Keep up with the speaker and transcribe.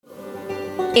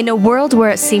In a world where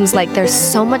it seems like there's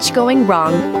so much going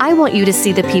wrong, I want you to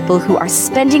see the people who are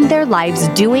spending their lives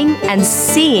doing and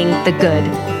seeing the good.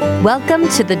 Welcome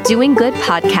to the Doing Good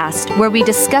podcast, where we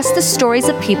discuss the stories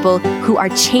of people who are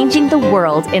changing the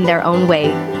world in their own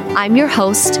way. I'm your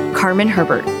host, Carmen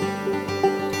Herbert.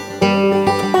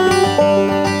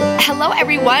 Hello,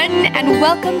 everyone, and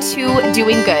welcome to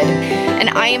Doing Good. And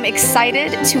I am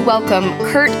excited to welcome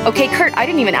Kurt. Okay, Kurt, I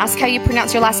didn't even ask how you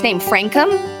pronounce your last name.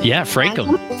 Francom? Yeah,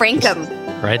 Francom. Francom.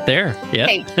 Right there. Yeah.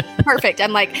 Okay, perfect.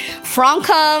 I'm like,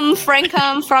 Francom.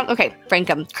 Okay,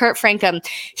 Francom. Kurt Francom.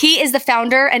 He is the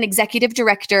founder and executive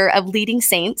director of Leading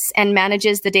Saints and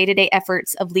manages the day-to-day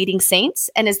efforts of Leading Saints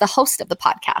and is the host of the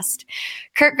podcast.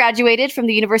 Kurt graduated from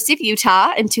the University of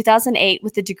Utah in 2008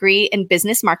 with a degree in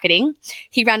business marketing.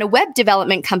 He ran a web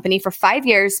development company for 5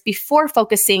 years before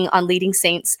focusing on Leading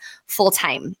Saints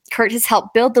full-time. Kurt has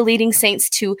helped build the Leading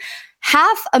Saints to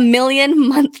 500,000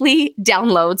 monthly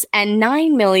downloads and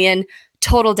 9 million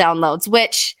total downloads,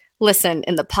 which, listen,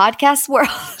 in the podcast world,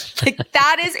 like,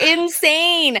 that is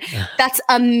insane. That's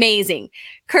amazing.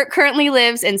 Kurt currently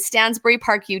lives in Stansbury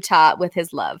Park, Utah with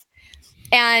his love.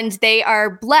 And they are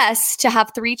blessed to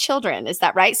have 3 children. Is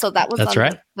that right? So that's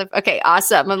right. Okay,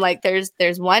 awesome. I'm like, there's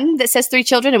one that says 3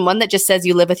 children and one that just says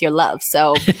you live with your love.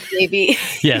 So maybe.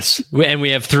 Yes. And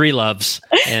we have 3 loves.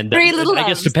 And 3 little loves. I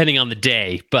guess depending on the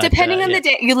day. But depending on the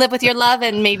day, you live with your love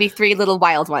and maybe 3 little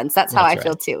wild ones. That's how I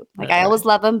feel too. Like, I always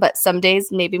love them, but some days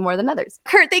maybe more than others.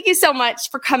 Kurt, thank you so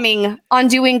much for coming on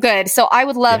Doing Good. So I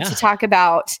would love to talk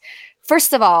about,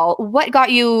 first of all, what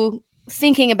got you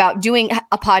thinking about doing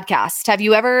a podcast? Do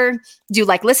you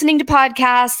like listening to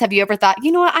podcasts? Have you ever thought,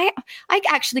 you know what, I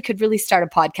actually could really start a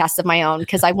podcast of my own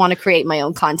because I want to create my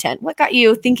own content? What got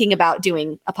you thinking about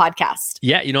doing a podcast?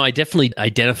 Yeah, I definitely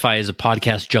identify as a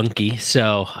podcast junkie.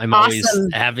 So I'm always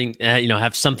having,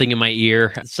 have something in my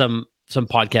ear, some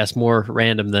podcasts more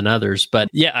random than others. But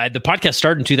yeah, the podcast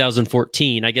started in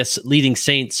 2014. I guess Leading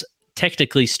Saints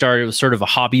technically started with sort of a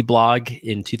hobby blog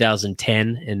in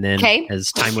 2010. And then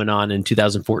as time went on in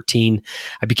 2014,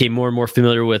 I became more and more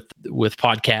familiar with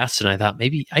podcasts. And I thought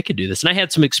maybe I could do this. And I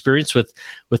had some experience with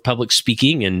public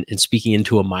speaking and speaking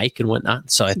into a mic and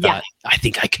whatnot. So I thought, I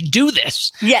think I could do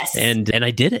this. Yes. And I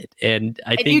did it. And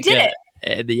I think you did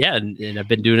it. And I've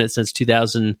been doing it since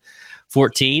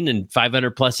 2014 and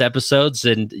 500 plus episodes.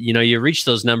 And, you reach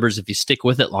those numbers if you stick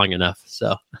with it long enough.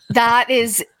 So that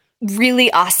is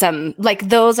really awesome. Like,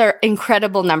 those are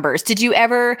incredible numbers. Did you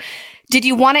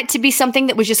want it to be something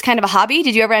that was just kind of a hobby?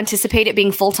 Did you ever anticipate it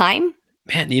being full time?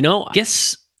 Man, I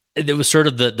guess it was sort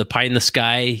of the pie in the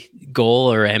sky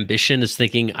goal or ambition, is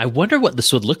thinking, I wonder what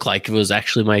this would look like if it was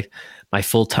actually my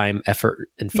full-time effort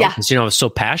and focus. I was so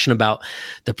passionate about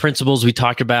the principles we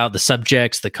talked about, the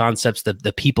subjects, the concepts,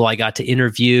 the people I got to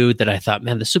interview, that I thought,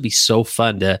 man, this would be so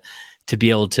fun to be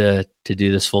able to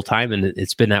do this full time. And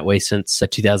it's been that way since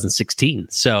 2016.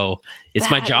 So it's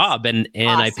my job. And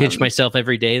awesome. I pinch myself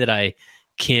every day that I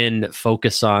can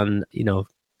focus on,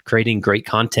 creating great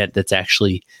content that's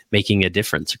actually making a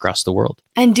difference across the world.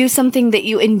 And do something that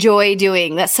you enjoy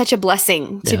doing. That's such a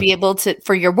blessing to be able to,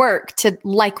 for your work, to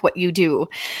like what you do.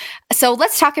 So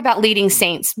let's talk about Leading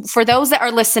Saints. For those that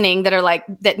are listening that are like,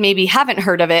 that maybe haven't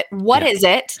heard of it, what is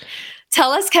it?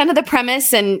 Tell us kind of the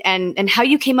premise and how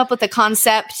you came up with the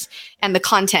concept and the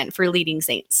content for Leading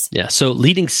Saints. Yeah. So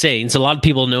Leading Saints, a lot of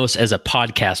people know us as a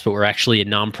podcast, but we're actually a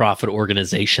nonprofit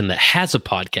organization that has a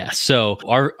podcast. So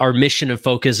our mission and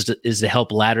focus is to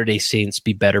help Latter-day Saints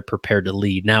be better prepared to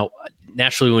lead. Now,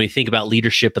 naturally, when we think about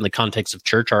leadership in the context of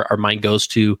church, our mind goes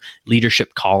to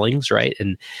leadership callings, right?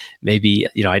 And maybe,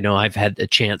 I know I've had a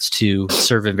chance to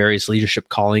serve in various leadership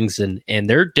callings, and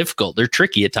they're difficult, they're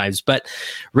tricky at times, but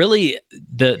really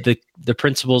the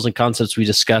principles and concepts we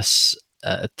discuss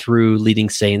through Leading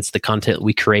Saints, the content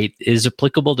we create, is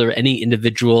applicable to any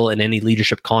individual and any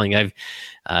leadership calling. I've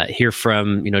hear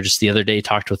from, just the other day,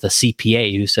 talked with a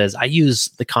CPA who says, I use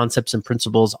the concepts and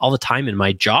principles all the time in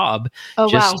my job,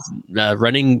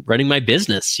 running my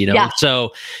business,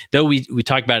 So though we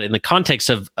talk about it in the context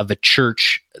of a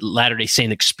church Latter-day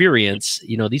Saint experience,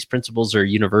 these principles are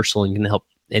universal and can help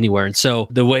anywhere. And so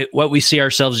what we see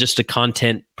ourselves, just a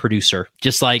content producer,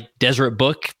 just like Deseret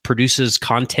Book produces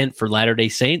content for Latter-day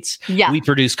Saints. Yeah. We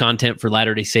produce content for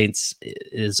Latter-day Saints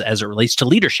as it relates to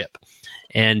leadership.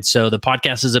 And so the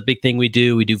podcast is a big thing we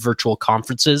do. We do virtual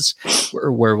conferences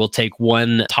where we'll take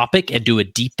one topic and do a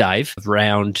deep dive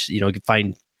around, you can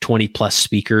find 20 plus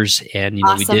speakers. And,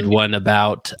 awesome. We did one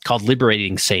called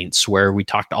Liberating Saints, where we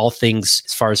talked all things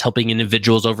as far as helping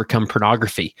individuals overcome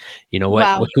pornography.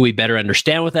 What can we better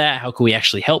understand with that? How can we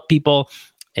actually help people?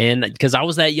 And because I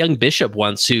was that young bishop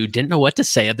once who didn't know what to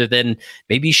say other than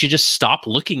maybe you should just stop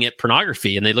looking at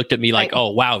pornography. And they looked at me like,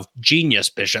 oh, wow, genius,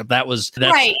 bishop. That's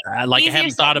like, I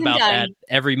haven't thought about that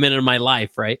every minute of my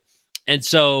life. Right. And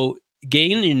so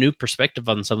gaining a new perspective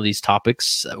on some of these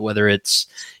topics, whether it's,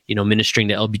 ministering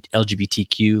to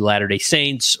LGBTQ Latter-day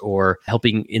Saints or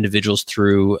helping individuals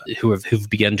who've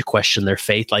begun to question their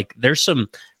faith, like there's some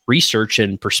research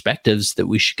and perspectives that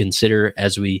we should consider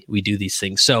as we do these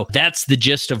things. So that's the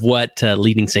gist of what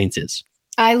Leading Saints is.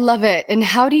 I love it. And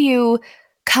how do you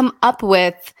come up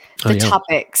with the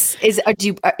topics? Is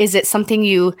it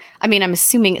something I'm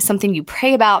assuming it's something you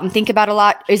pray about and think about a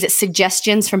lot? Is it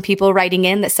suggestions from people writing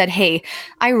in that said, hey,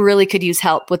 I really could use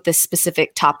help with this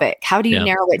specific topic? How do you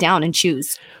narrow it down and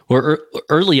choose? Well,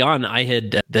 early on, I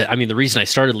had, the reason I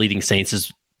started Leading Saints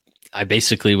is I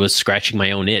basically was scratching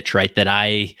my own itch, right? That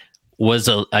I was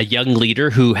a young leader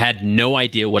who had no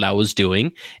idea what I was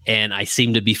doing. And I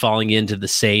seemed to be falling into the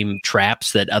same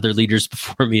traps that other leaders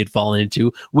before me had fallen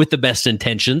into with the best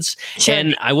intentions. Sure.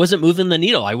 And I wasn't moving the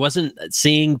needle. I wasn't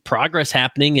seeing progress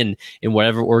happening in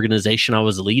whatever organization I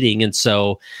was leading. And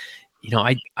so,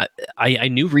 I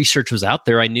knew research was out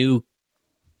there. I knew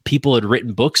people had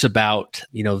written books about,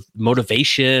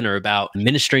 motivation or about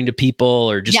ministering to people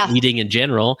or just leading in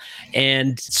general.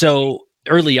 And so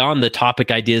early on, the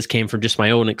topic ideas came from just my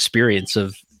own experience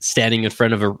of standing in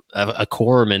front of a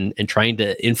quorum and trying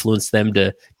to influence them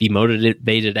to be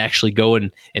motivated to actually go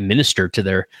and minister to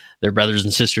their brothers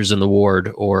and sisters in the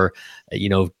ward, or,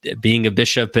 being a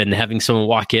bishop and having someone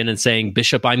walk in and saying,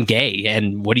 Bishop, I'm gay.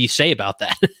 And what do you say about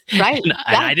that? Right. And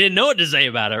I didn't know what to say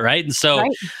about it. Right. And so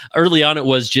early on, it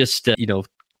was just,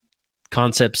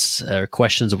 concepts or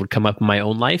questions that would come up in my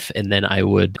own life. And then I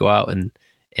would go out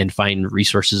and find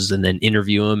resources and then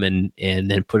interview them and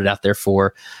then put it out there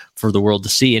for the world to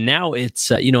see. And now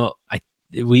it's,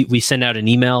 we send out an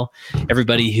email.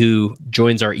 Everybody who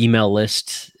joins our email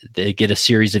list, they get a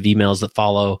series of emails that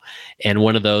follow. And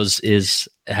one of those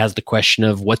has the question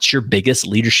of, what's your biggest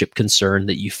leadership concern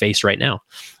that you face right now?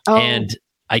 Oh. And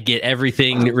I get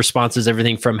responses,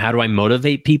 everything from how do I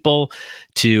motivate people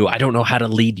to, I don't know how to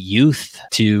lead youth,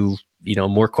 to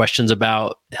more questions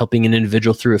about helping an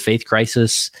individual through a faith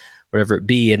crisis, whatever it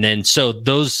be. And then, so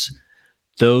those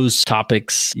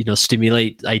topics,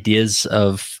 stimulate ideas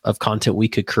of content we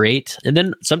could create. And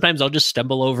then sometimes I'll just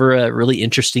stumble over a really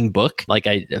interesting book. Like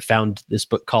I found this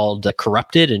book called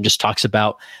Corrupted, and just talks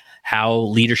about how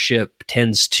leadership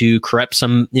tends to corrupt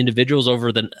some individuals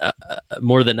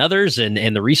more than others,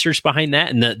 and the research behind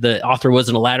that. And the author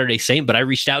wasn't a Latter-day Saint, but I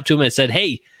reached out to him and said,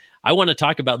 hey, I want to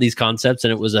talk about these concepts.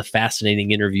 And it was a fascinating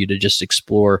interview to just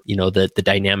explore, the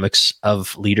dynamics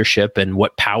of leadership and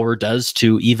what power does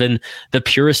to even the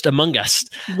purest among us.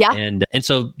 Yeah. And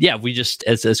so, we just,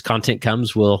 as content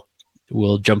comes, we'll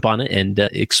jump on it and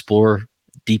explore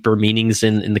deeper meanings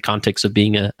in the context of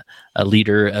being a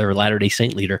leader or Latter-day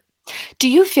Saint leader. Do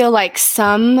you feel like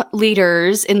some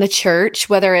leaders in the church,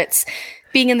 whether it's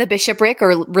being in the bishopric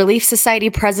or Relief Society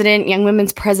president, Young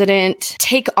Women's president,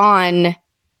 take on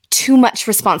too much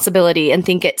responsibility and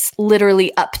think it's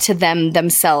literally up to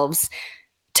themselves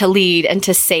to lead and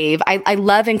to save? I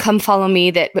love in Come Follow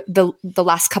Me that the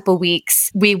last couple of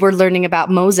weeks we were learning about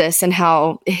Moses and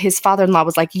how his father-in-law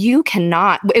was like, you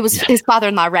cannot, it was his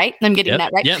father-in-law, right? I'm getting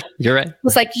that right? Yeah, you're right. It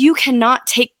was like, you cannot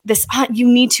take this on. You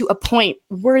need to appoint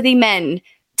worthy men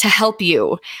to help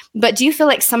you. But do you feel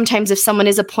like sometimes if someone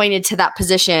is appointed to that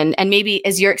position, and maybe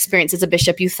as your experience as a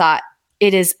bishop, you thought,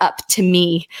 it is up to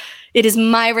me, it is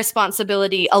my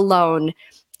responsibility alone.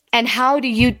 And how do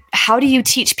you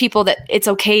teach people that it's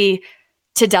okay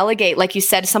to delegate? Like you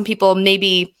said, some people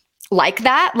maybe like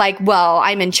that, like, well,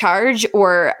 I'm in charge,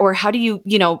 or how do you,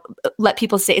 let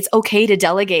people say it's okay to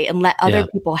delegate and let other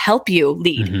people help you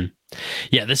lead? Mm-hmm.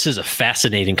 Yeah, this is a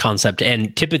fascinating concept,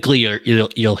 and typically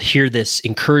you'll hear this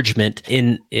encouragement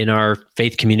in our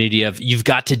faith community of, you've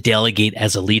got to delegate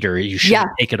as a leader. You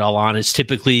shouldn't take it all on. It's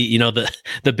typically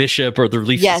the bishop or the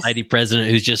Relief Society president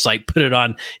who's just like put it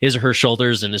on his or her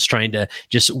shoulders and is trying to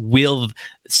just will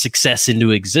success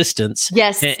into existence.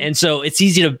 Yes, and so it's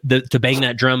easy to bang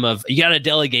that drum of you got to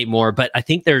delegate more, but I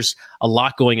think there's a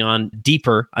lot going on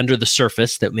deeper under the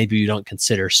surface that maybe you don't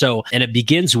consider. So, and it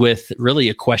begins with really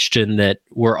a question that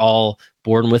we're all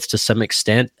born with to some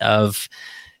extent of,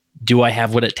 do I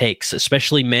have what it takes?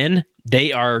 Especially men,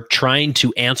 they are trying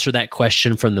to answer that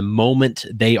question from the moment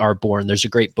they are born. There's a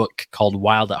great book called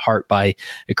Wild at Heart by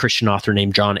a Christian author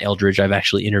named John Eldredge. I've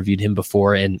actually interviewed him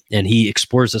before, and he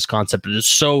explores this concept.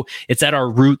 It's at our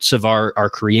roots of our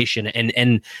creation.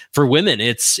 And for women,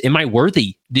 it's, am I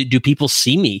worthy? Do people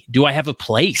see me? Do I have a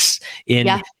place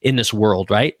in this world,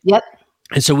 right? Yep.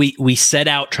 And so we set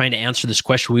out trying to answer this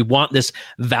question. We want this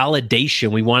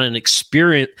validation. We want an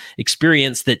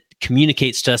experience that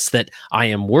communicates to us that I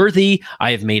am worthy,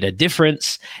 I have made a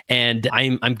difference, and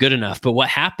I'm good enough. But what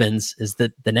happens is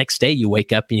that the next day you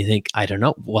wake up and you think, I don't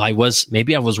know, well,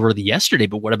 maybe I was worthy yesterday,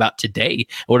 but what about today?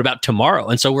 What about tomorrow?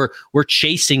 And so we're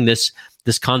chasing this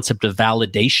concept of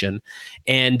validation.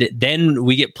 And then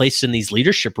we get placed in these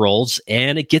leadership roles,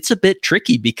 and it gets a bit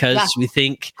tricky because we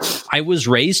think, I was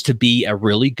raised to be a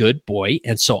really good boy,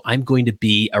 and so I'm going to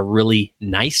be a really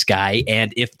nice guy.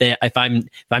 And if I'm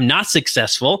not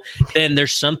successful, then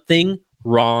there's something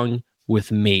wrong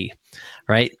with me.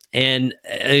 Right. And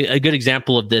a good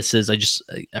example of this is I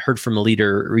heard from a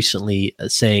leader recently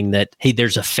saying that, hey,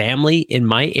 there's a family in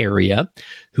my area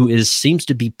who seems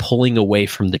to be pulling away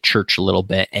from the church a little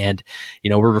bit. And,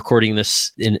 we're recording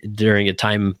this during a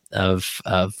time of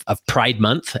Pride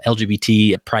Month,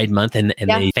 LGBT Pride Month, and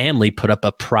the family put up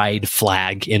a pride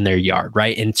flag in their yard.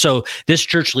 Right. And so this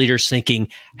church leader's thinking,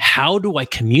 how do I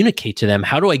communicate to them?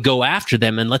 How do I go after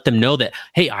them and let them know that,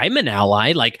 hey, I'm an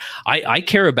ally. Like I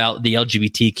care about the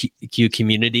LGBTQ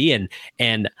community,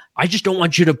 and I just don't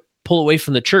want you to pull away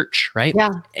from the church, right?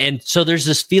 Yeah. And so there's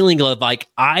this feeling of like,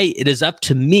 it is up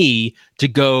to me to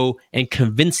go and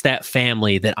convince that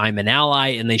family that I'm an ally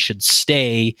and they should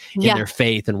stay in their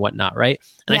faith and whatnot, right?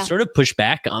 And I sort of push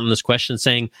back on this question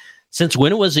saying, since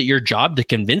when was it your job to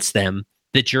convince them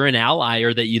that you're an ally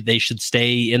or that they should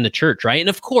stay in the church, right? And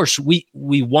of course, we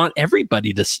want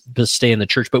everybody to stay in the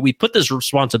church, but we put this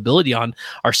responsibility on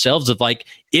ourselves of like,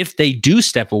 if they do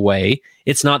step away,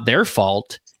 it's not their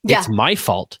fault. It's my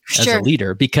fault as a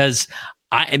leader because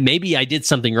maybe I did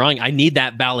something wrong. I need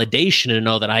that validation to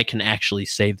know that I can actually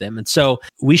save them. And so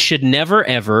we should never,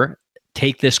 ever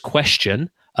take this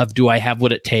question of, do I have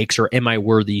what it takes or am I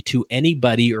worthy, to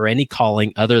anybody or any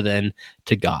calling other than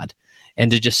to God.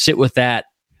 And to just sit with that,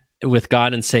 with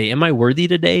God, and say, am I worthy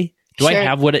today? Do I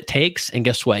have what it takes? And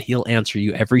guess what? He'll answer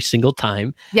you every single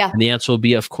time. Yeah. And the answer will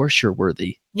be, of course you're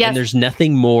worthy. Yes. And there's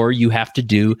nothing more you have to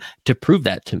do to prove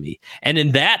that to me. And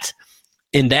in that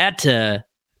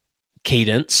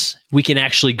cadence, we can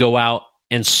actually go out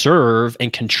and serve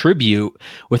and contribute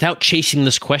without chasing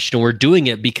this question. We're doing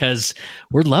it because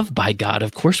we're loved by God.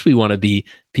 Of course, we want to be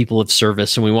people of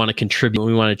service and we want to contribute.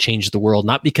 We want to change the world,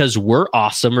 not because we're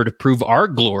awesome or to prove our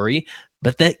glory,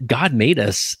 but that God made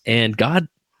us, and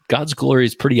God's glory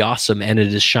is pretty awesome, and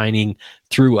it is shining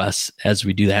through us as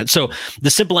we do that. So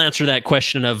the simple answer to that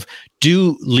question of,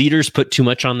 do leaders put too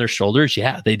much on their shoulders?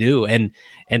 Yeah, they do. And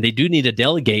they do need to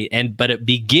delegate. But it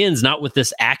begins not with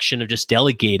this action of just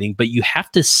delegating, but you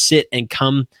have to sit and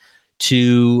come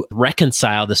to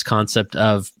reconcile this concept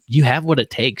of, you have what it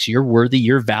takes. You're worthy.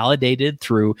 You're validated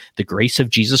through the grace of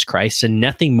Jesus Christ, and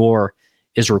nothing more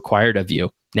is required of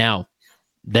you. Now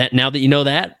that you know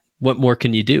that, what more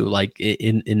can you do, like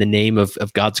in the name of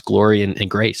God's glory and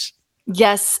grace?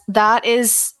 Yes, that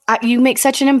is, you make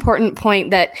such an important point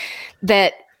that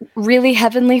really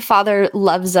Heavenly Father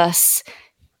loves us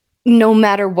no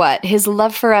matter what. His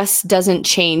love for us doesn't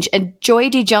change. And Joy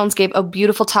D. Jones gave a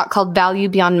beautiful talk called Value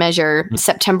Beyond Measure,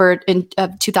 September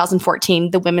of 2014,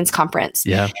 the women's conference.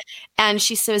 Yeah. And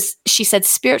she said,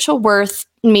 spiritual worth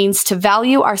means to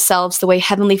value ourselves the way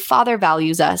Heavenly Father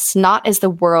values us, not as the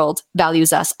world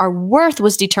values us. Our worth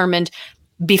was determined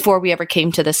before we ever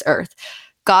came to this earth.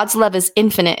 God's love is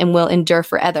infinite and will endure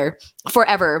forever.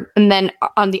 And then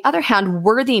on the other hand,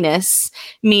 worthiness,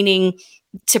 meaning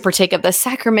to partake of the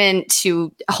sacrament,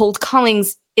 to hold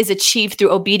callings, is achieved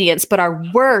through obedience, but our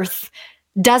worth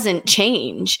doesn't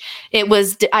change.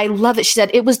 I love it. She said,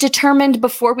 it was determined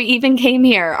before we even came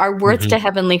here, our worth to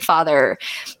Heavenly Father.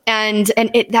 And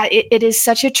it is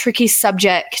such a tricky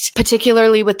subject,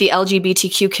 particularly with the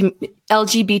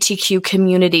LGBTQ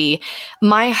community.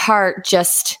 My heart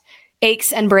just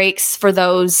aches and breaks for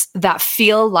those that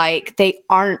feel like they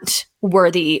aren't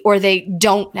worthy or they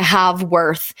don't have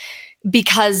worth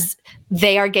because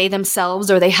they are gay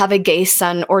themselves or they have a gay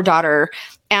son or daughter.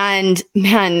 And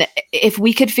man, if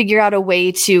we could figure out a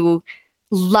way to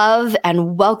love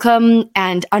and welcome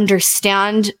and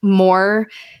understand more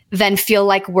than feel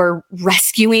like we're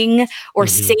rescuing or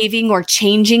saving or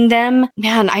changing them,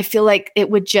 man, I feel like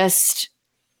it would just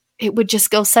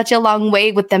go such a long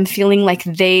way with them feeling like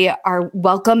they are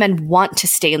welcome and want to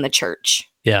stay in the church.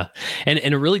 Yeah. And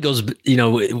it really goes,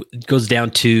 it goes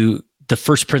down to the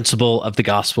first principle of the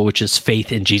gospel, which is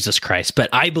faith in Jesus Christ. But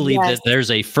I believe that there's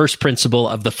a first principle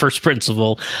of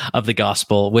the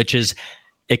gospel, which is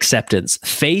acceptance,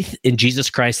 faith in Jesus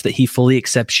Christ, that he fully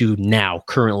accepts you now,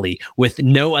 currently, with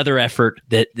no other effort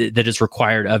that is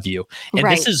required of you. And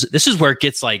this is where it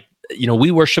gets like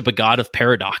we worship a God of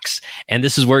paradox. And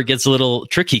this is where it gets a little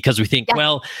tricky because we think,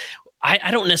 well,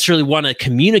 I don't necessarily want to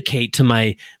communicate to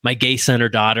my gay son or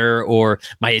daughter or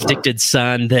my addicted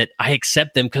son that I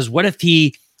accept them, because what if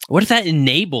that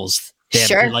enables them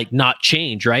to like not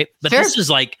change, right? But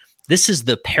this is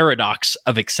the paradox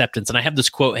of acceptance. And I have this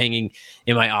quote hanging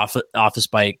in my office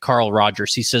by Carl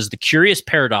Rogers. He says, "The curious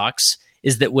paradox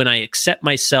is that when I accept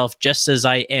myself just as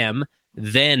I am,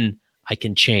 then I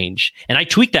can change." And I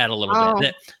tweak that a little bit.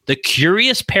 That the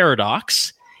curious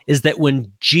paradox is that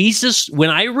when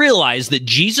I realize that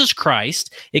Jesus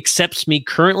Christ accepts me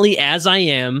currently as I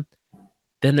am,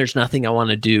 then there's nothing I want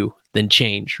to do than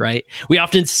change, right? We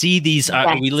often see these,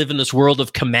 we live in this world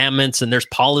of commandments, and there's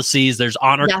policies, there's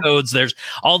honor codes, there's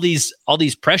all these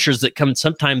pressures that come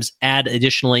sometimes add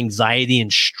additional anxiety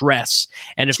and stress.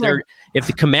 And if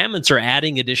the commandments are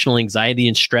adding additional anxiety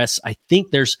and stress, I think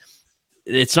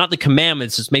it's not the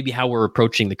commandments, it's maybe how we're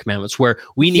approaching the commandments, where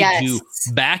we need to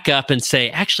back up and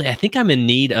say, actually, I think I'm in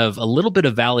need of a little bit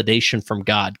of validation from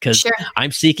God, because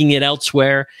I'm seeking it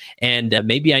elsewhere, and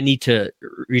maybe I need to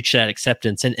reach that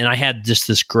acceptance. And I had just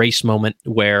this grace moment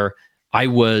where I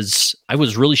was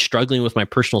really struggling with my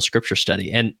personal scripture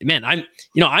study. And man,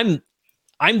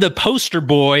 I'm the poster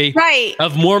boy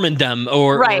of Mormondom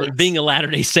or being a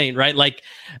Latter-day Saint, right? Like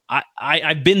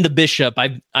I've been the bishop.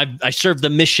 I served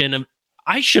the mission of,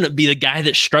 I shouldn't be the guy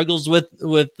that struggles with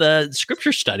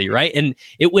scripture study, right? And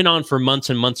it went on for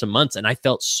months and months and months, and I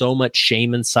felt so much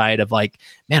shame inside of like,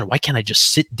 man, why can't I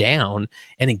just sit down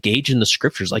and engage in the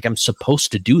scriptures? Like I'm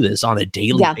supposed to do this on a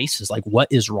daily basis. Like what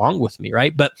is wrong with me,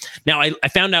 right? But now I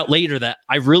found out later that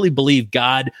I really believe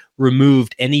God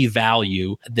removed any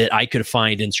value that I could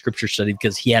find in scripture study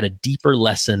because he had a deeper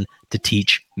lesson to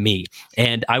teach me.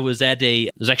 And I was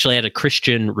actually at a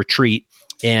Christian retreat,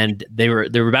 and they were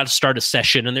about to start a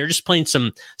session, and they were just playing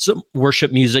some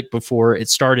worship music before it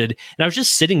started. And I was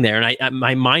just sitting there, and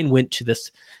my mind went to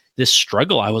this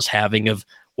struggle I was having of,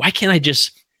 why can't I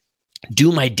just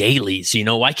do my dailies?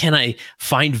 Why can't I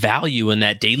find value in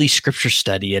that daily scripture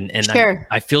study? And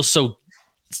I feel so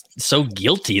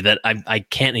guilty that I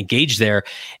can't engage there.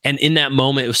 And in that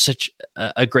moment, it was such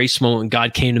a grace moment when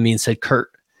God came to me and said, "Kurt,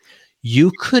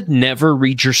 you could never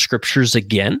read your scriptures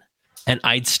again, and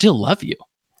I'd still love you."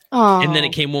 Aww. And then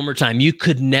it came one more time. "You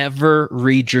could never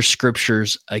read your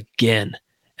scriptures again,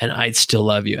 and I'd still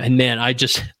love you." And man, I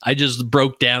just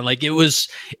broke down. Like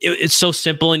it's so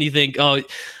simple. And you think, oh,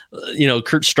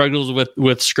 Kurt struggles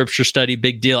with scripture study,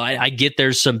 big deal. I get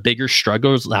there's some bigger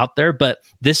struggles out there, but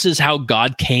this is how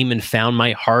God came and found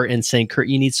my heart and saying, "Kurt,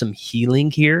 you need some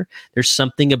healing here. There's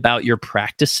something about your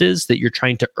practices that you're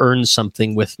trying to earn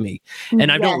something with me. And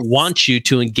I don't want you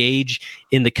to engage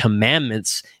in the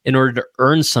commandments in order to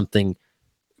earn something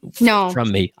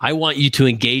from me. I want you to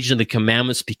engage in the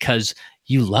commandments because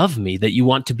you love me, that you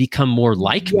want to become more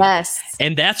like me."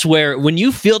 And that's where, when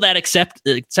you feel that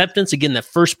acceptance, again, the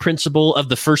first principle of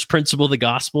the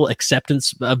gospel,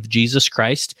 acceptance of Jesus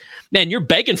Christ, man, you're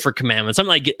begging for commandments. I'm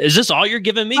like, is this all you're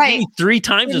giving me? Give me 3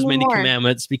 times as many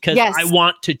commandments, because I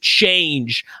want to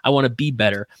change. I want to be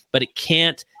better, but it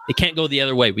can't go the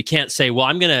other way. We can't say, well,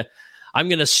 I'm going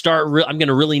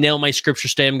to really nail my scripture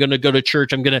study. I'm going to go to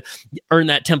church. I'm going to earn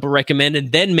that temple recommend,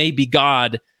 and then maybe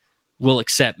God will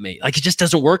accept me. Like, it just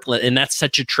doesn't work. And that's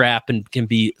such a trap and can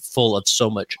be full of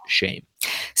so much shame.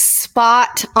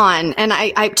 Spot on. And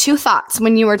I have 2 thoughts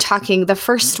when you were talking. The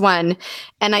first one,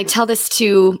 and I tell this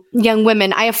to young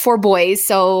women, I have 4 boys.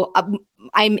 So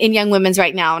I'm in Young Women's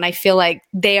right now, and I feel like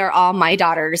they are all my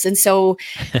daughters. And so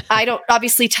I don't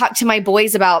obviously talk to my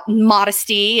boys about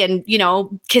modesty and,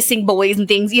 kissing boys and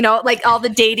things, like all the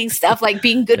dating stuff, like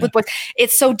being good with boys.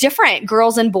 It's so different,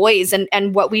 girls and boys,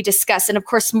 and what we discuss. And of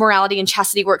course, morality and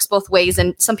chastity works both ways.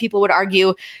 And some people would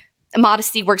argue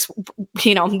modesty works,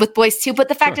 with boys too. But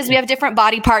the fact is we have different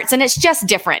body parts, and it's just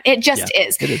different. It just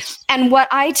is. It is. And what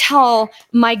I tell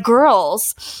my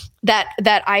girls that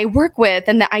I work with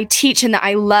and that I teach and that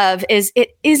I love is,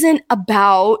 it isn't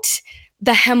about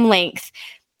the hem length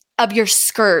of your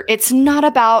skirt. It's not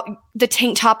about the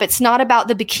tank top. It's not about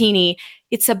the bikini.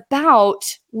 It's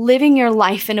about living your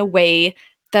life in a way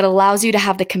that allows you to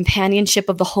have the companionship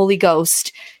of the Holy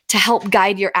Ghost to help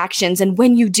guide your actions. And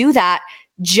when you do that,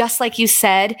 just like you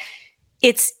said,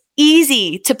 it's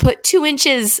easy to put 2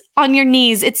 inches on your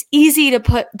knees. It's easy to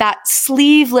put that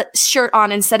sleeveless shirt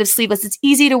on instead of sleeveless. It's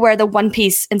easy to wear the one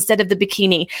piece instead of the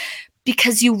bikini,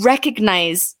 because you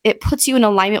recognize it puts you in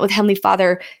alignment with Heavenly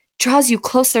Father, draws you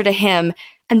closer to Him,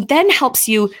 and then helps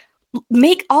you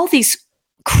make all these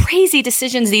crazy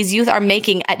decisions these youth are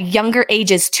making at younger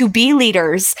ages to be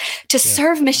leaders, to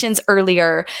serve missions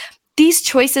earlier. these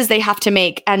choices they have to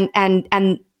make,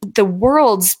 and the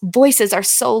world's voices are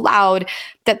so loud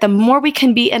that the more we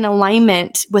can be in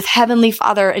alignment with Heavenly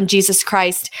Father and Jesus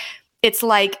Christ, it's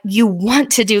like you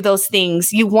want to do those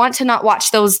things. You want to not watch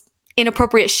those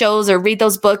inappropriate shows or read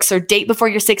those books or date before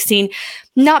you're 16,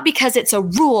 not because it's a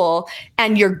rule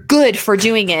and you're good for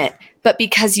doing it, but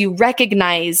because you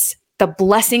recognize the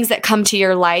blessings that come to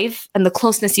your life and the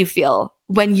closeness you feel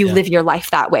when you live your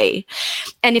life that way.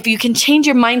 And if you can change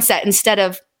your mindset, instead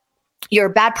of you're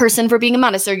a bad person for being a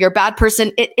modest, or you're a bad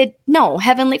person, no,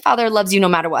 Heavenly Father loves you no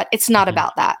matter what. It's not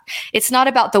about that. It's not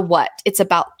about the what, it's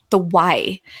about the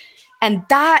why. And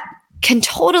that can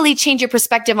totally change your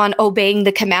perspective on obeying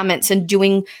the commandments and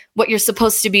doing what you're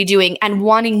supposed to be doing and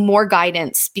wanting more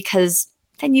guidance, because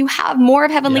then you have more of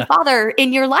Heavenly Father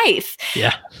in your life.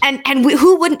 Yeah. And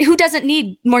who doesn't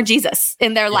need more Jesus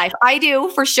in their life? I do,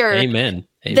 for sure. Amen.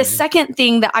 The second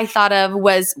thing that I thought of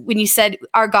was when you said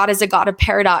our God is a God of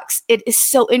paradox. It is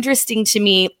so interesting to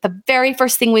me. The very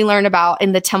first thing we learn about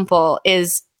in the temple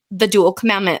is the dual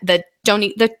commandment, that don't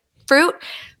eat the fruit,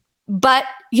 but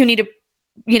you need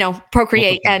to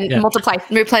procreate and multiply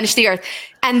and replenish the earth.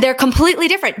 And they're completely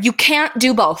different. You can't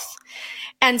do both.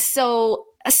 And so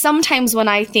sometimes when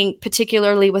I think,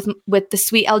 particularly with the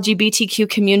sweet LGBTQ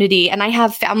community, and I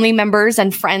have family members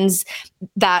and friends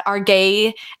that are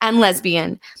gay and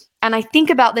lesbian, and I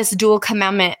think about this dual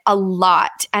commandment a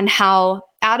lot and how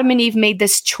Adam and Eve made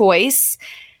this choice,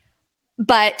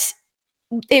 but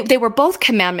they were both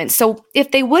commandments. So if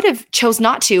they would have chose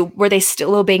not to, were they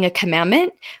still obeying a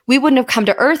commandment? We wouldn't have come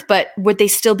to earth, but would they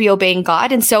still be obeying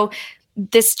God? And so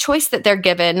this choice that they're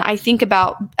given, I think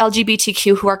about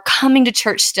LGBTQ who are coming to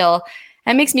church still,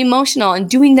 and it makes me emotional, and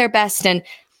doing their best. And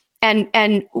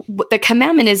the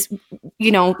commandment is,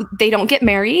 they don't get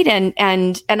married,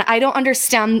 and I don't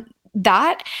understand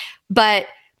that, but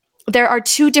there are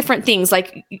two different things.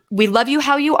 Like, we love you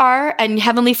how you are, and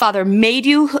Heavenly Father made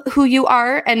you who you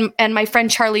are. And my friend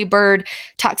Charlie Bird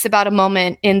talks about a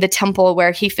moment in the temple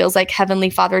where he feels like Heavenly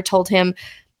Father told him,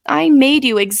 I made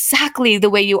you exactly the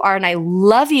way you are, and I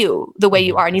love you the way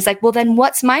you are. And he's like, well, then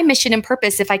what's my mission and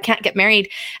purpose if I can't get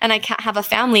married and I can't have a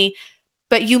family,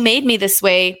 but you made me this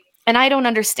way and I don't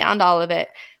understand all of it.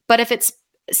 But if it's,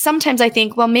 sometimes I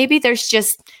think, well, maybe there's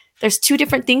two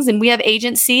different things, and we have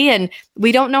agency, and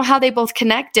we don't know how they both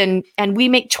connect, and we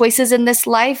make choices in this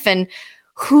life, and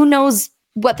who knows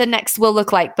what the next will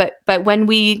look like. But when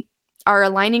we are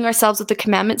aligning ourselves with the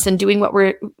commandments and doing what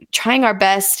we're trying our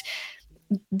best,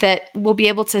 that we'll be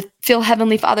able to feel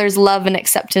Heavenly Father's love and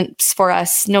acceptance for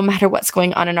us no matter what's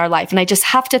going on in our life. And I just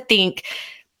have to think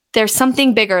there's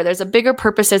something bigger. There's a bigger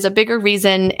purpose. There's a bigger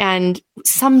reason. And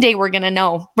someday we're going to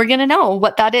know. We're going to know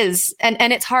what that is. And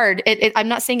it's hard. I'm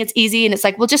not saying it's easy. And it's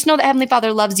like, well, just know that Heavenly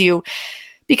Father loves you,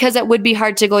 because it would be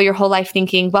hard to go your whole life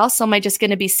thinking, well, so am I just going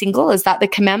to be single? Is that the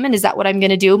commandment? Is that what I'm going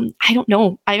to do? I don't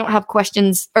know. I don't have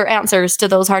questions or answers to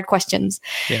those hard questions.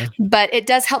 Yeah. But it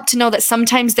does help to know that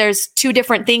sometimes there's two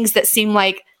different things that seem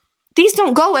like these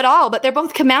don't go at all, but they're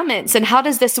both commandments. And how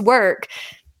does this work?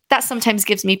 That sometimes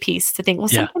gives me peace to think, well,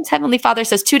 sometimes Heavenly Father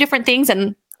says two different things,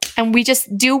 and we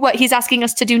just do what he's asking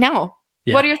us to do now.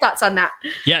 Yeah. What are your thoughts on that?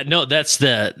 Yeah, no, that's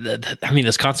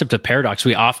this concept of paradox.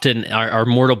 We often, our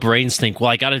mortal brains think, well,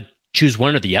 I got to choose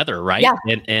one or the other, right? Yeah.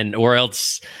 And or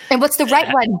else. And what's the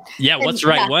right one? Yeah, what's the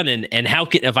right one? And how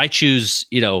can, if I choose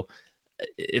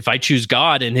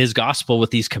God and his gospel with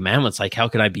these commandments, like, how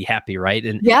can I be happy, right?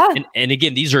 And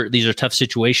again, these are tough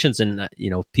situations, and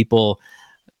people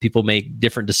make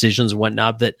different decisions and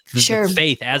whatnot. But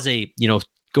faith, as a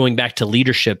going back to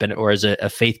leadership or as a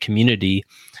faith community,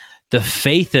 the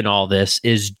faith in all this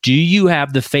is, do you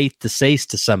have the faith to say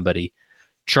to somebody,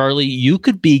 Charlie, you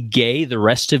could be gay the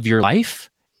rest of your life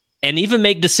and even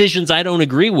make decisions I don't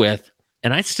agree with,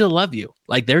 and I still love you.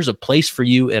 Like, there's a place for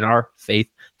you in our faith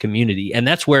community. And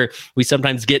that's where we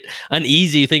sometimes get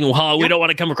uneasy, thinking, well, we don't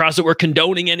want to come across that we're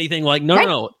condoning anything. Like,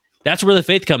 no. That's where the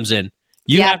faith comes in.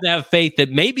 You have to have faith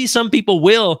that maybe some people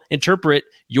will interpret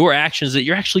your actions that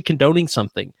you're actually condoning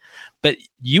something. But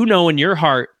in your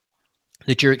heart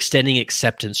that you're extending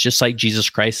acceptance, just like Jesus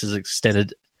Christ has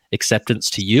extended acceptance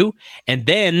to you. And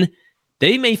then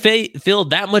they may feel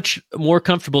that much more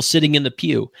comfortable sitting in the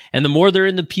pew. And the more they're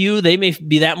in the pew, they may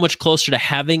be that much closer to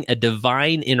having a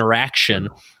divine interaction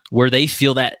where they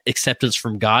feel that acceptance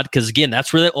from God. Because again,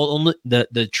 that's where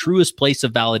the truest place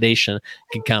of validation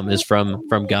can come, is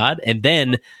from God. And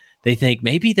then they think,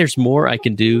 maybe there's more I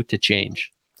can do to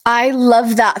change. I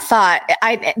love that thought.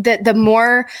 The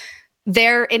more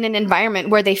they're in an environment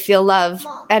where they feel love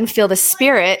and feel the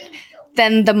Spirit,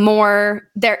 then the more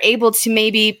they're able to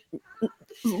maybe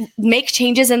make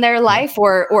changes in their life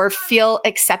or feel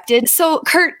accepted. So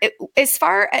Kurt,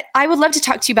 I would love to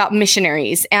talk to you about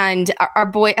missionaries and our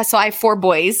boy. So I have 4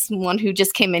 boys, one who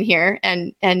just came in here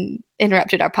and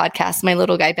interrupted our podcast, my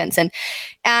little guy, Benson.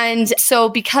 And so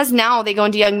because now they go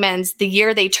into young men's, the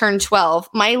year they turn 12,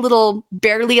 my little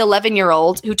barely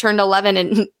 11-year-old who turned 11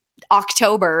 in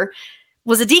October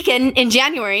was a deacon in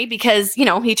January because,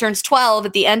 he turns 12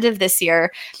 at the end of this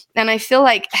year. And I feel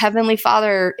like Heavenly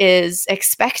Father is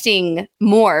expecting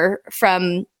more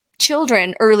from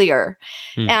children earlier.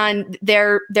 And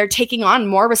they're taking on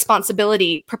more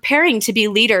responsibility, preparing to be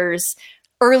leaders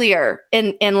earlier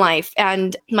in life.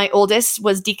 And my oldest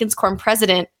was Deacon's Quorum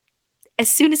president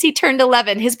as soon as he turned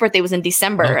 11. His birthday was in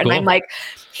December. Oh, cool. And I'm like,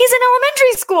 he's in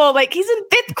elementary school. Like, he's in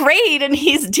 5th grade and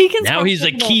he's Deacon's Now Quorum he's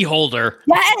president. a key holder.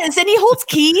 Yes. And he holds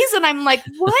keys. And I'm like,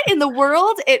 what in the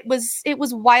world? It was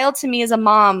wild to me as a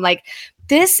mom. Like,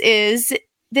 this is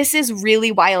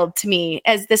really wild to me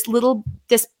as this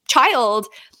child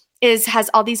has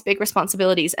all these big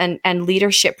responsibilities and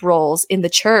leadership roles in the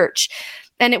church.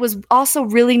 And it was also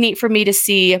really neat for me to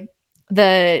see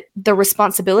the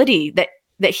responsibility that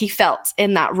he felt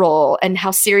in that role and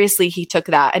how seriously he took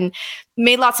that and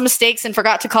made lots of mistakes and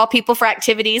forgot to call people for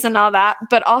activities and all that,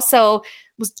 but also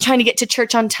was trying to get to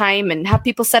church on time and have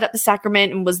people set up the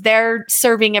sacrament and was there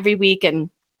serving every week. And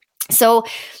so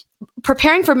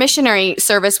preparing for missionary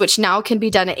service, which now can be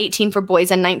done at 18 for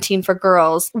boys and 19 for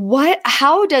girls.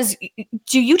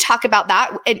 Do you talk about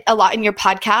that a lot in your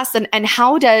podcast? And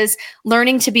how does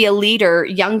learning to be a leader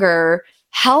younger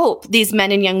help these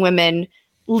men and young women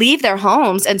leave their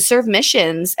homes and serve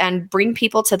missions and bring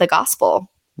people to the gospel?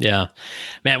 Yeah,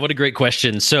 man, what a great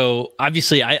question. So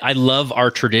obviously I love our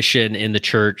tradition in the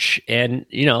church, and,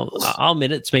 I'll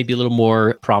admit it's maybe a little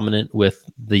more prominent with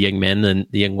the young men than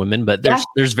the young women, but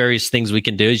there's various things we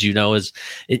can do, as as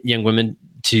young women,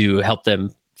 to help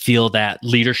them feel that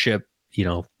leadership,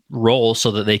 role so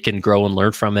that they can grow and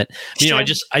learn from it. Sure.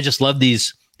 I just love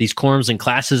these quorums and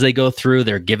classes they go through.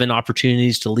 They're given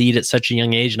opportunities to lead at such a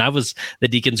young age. And I was the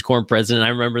Deacon's Quorum president. I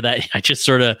remember that. I just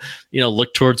sort of,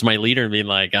 looked towards my leader and being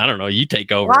like, I don't know, you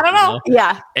take over. I don't know.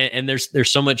 Yeah. And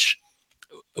there's so much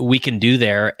we can do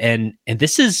there. And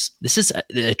this is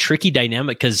a tricky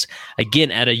dynamic because, again,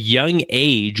 at a young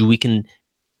age, we can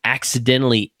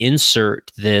accidentally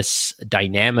insert this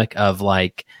dynamic of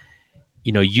like,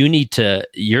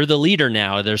 you're the leader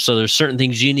now. There's certain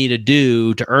things you need to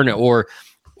do to earn it, or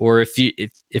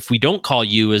if we don't call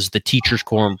you as the Teachers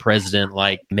Quorum president,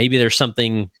 like maybe there's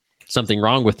something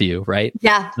wrong with you, right?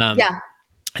 Yeah. Yeah.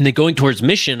 And then going towards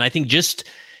mission, I think just,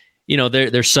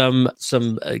 there's some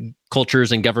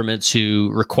cultures and governments who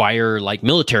require like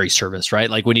military service, right?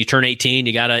 Like when you turn 18,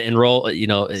 you got to enroll,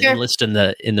 sure, enlist in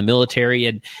the military,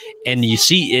 and you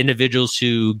see individuals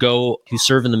who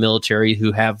serve in the military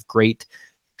who have great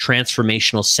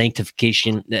transformational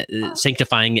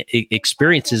sanctifying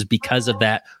experiences because of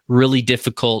that really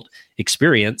difficult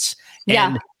experience. Yeah.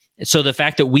 And so the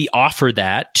fact that we offer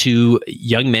that to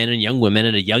young men and young women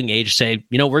at a young age, say,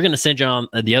 we're going to send you on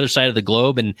the other side of the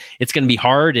globe and it's going to be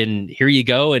hard, and here you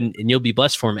go, and you'll be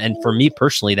blessed for them. And for me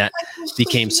personally, that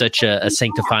became such a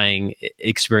sanctifying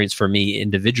experience for me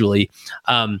individually.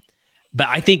 But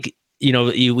I think,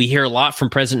 we hear a lot from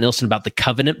President Nelson about the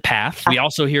covenant path. We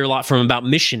also hear a lot from him about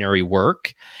missionary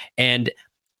work. And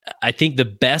I think the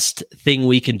best thing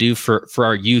we can do for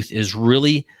our youth is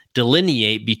really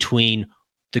delineate between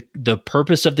the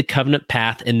purpose of the covenant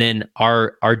path and then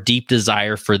our deep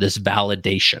desire for this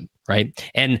validation, right?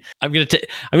 And I'm going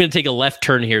to take a left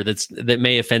turn here that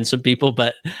may offend some people,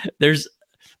 but there's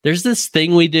this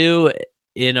thing we do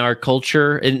in our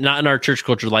culture, and not in our church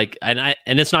culture, and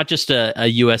it's not just a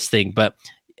US thing, but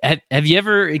have you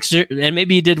ever, and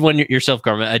maybe you did one yourself,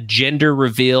 Carmen, a gender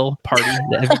reveal party?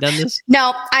 Have you done this?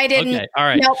 No, I didn't. Okay, all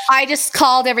right. No, I just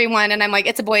called everyone and I'm like,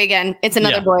 it's a boy again. It's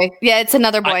another boy. Yeah, it's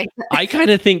another boy. I kind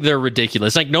of think they're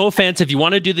ridiculous. Like, no offense, if you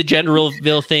want to do the gender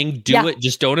reveal thing, do it.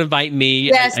 Just don't invite me.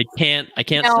 Yes. I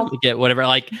can't get whatever.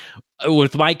 Like,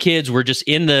 with my kids, we're just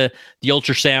in the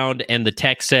ultrasound and the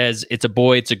text says it's a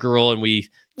boy, it's a girl, and we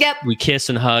kiss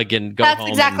and hug and go home. That's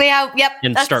exactly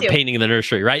and start painting in the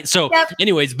nursery, right? So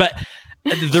anyways, but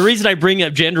the reason I bring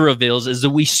up gender reveals is that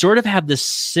we sort of have this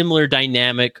similar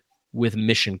dynamic with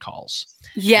mission calls.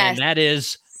 Yes. And that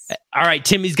is, all right,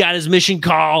 Timmy's got his mission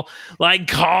call, like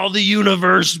call the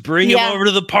universe, bring him over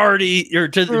to the party, or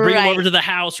bring him over to the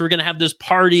house. We're going to have this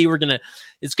party.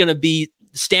 It's going to be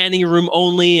standing room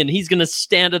only, and he's going to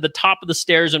stand at the top of the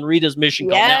stairs and read his mission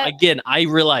call. Now, again, I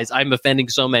realize I'm offending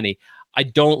so many. I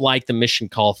don't like the mission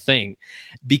call thing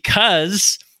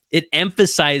because it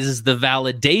emphasizes the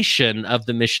validation of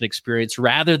the mission experience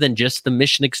rather than just the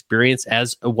mission experience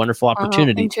as a wonderful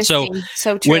opportunity. So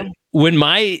true. When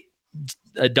my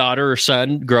daughter or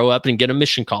son grow up and get a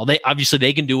mission call, they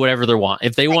can do whatever they want.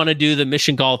 If they want to do the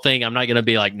mission call thing, I'm not going to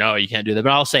be like, no, you can't do that.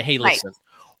 But I'll say, hey, listen,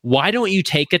 why don't you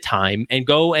take a time and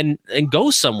go and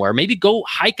go somewhere? Maybe go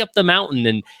hike up the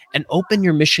mountain and open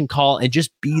your mission call and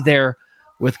just be there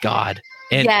with God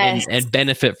and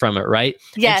benefit from it, right?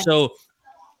 Yes. And so,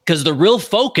 because the real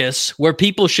focus where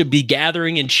people should be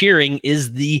gathering and cheering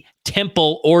is the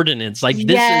temple ordinance. Like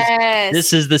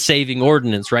this is the saving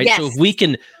ordinance, right? Yes. So if we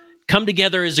can come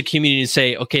together as a community and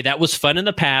say, okay, that was fun in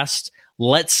the past.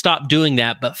 Let's stop doing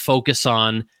that, but focus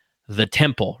on the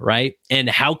temple, right? And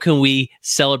how can we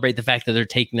celebrate the fact that they're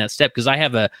taking that step? Because I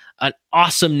have an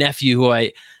awesome nephew who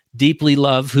I deeply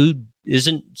love who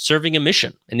isn't serving a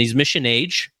mission, and he's mission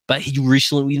age, but he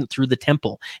recently went through the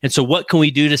temple. And so what can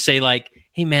we do to say like,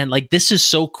 hey man, like this is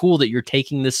so cool that you're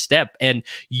taking this step, and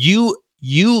you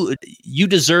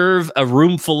deserve a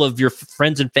room full of your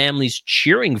friends and families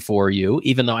cheering for you,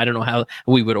 even though I don't know how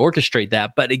we would orchestrate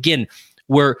that. But again,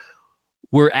 we're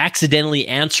accidentally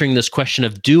answering this question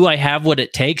of, do I have what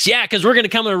it takes? Yeah, because we're going to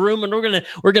come in a room and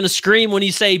we're gonna scream when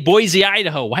you say Boise,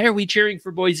 Idaho. Why are we cheering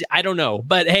for Boise? I don't know.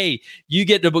 But hey, you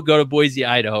get to go to Boise,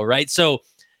 Idaho, right? So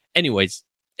anyways,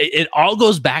 it all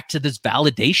goes back to this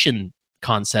validation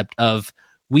concept of,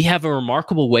 we have a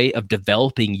remarkable way of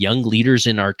developing young leaders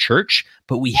in our church,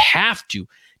 but we have to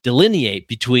delineate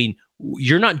between,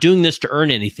 you're not doing this to earn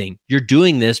anything. You're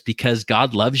doing this because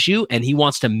God loves you and he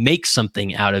wants to make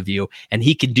something out of you. And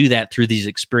he can do that through these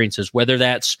experiences, whether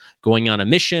that's going on a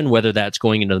mission, whether that's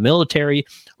going into the military,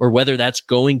 or whether that's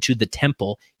going to the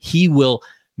temple. He will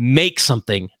make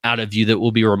something out of you that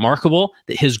will be remarkable,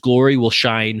 that his glory will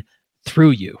shine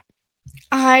through you.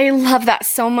 I love that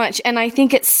so much. And I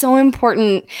think it's so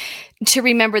important to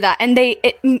remember that. And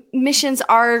missions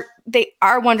are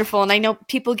wonderful. And I know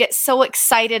people get so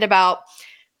excited about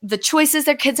the choices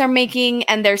their kids are making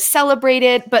and they're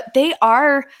celebrated, but they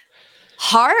are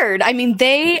hard. I mean,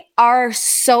 they are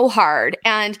so hard.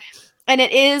 And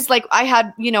it is like, I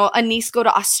had, a niece go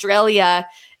to Australia,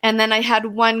 and then I had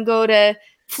one go to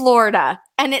Florida.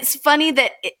 And it's funny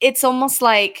that it's almost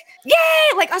like,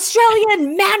 yay, like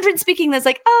Australian Mandarin speaking. That's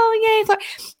like, oh, yay.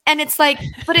 And it's like,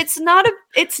 but it's not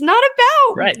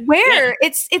about where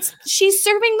it's she's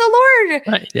serving the Lord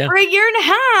for a year and a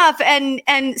half.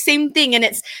 And same thing. And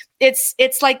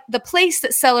it's like the place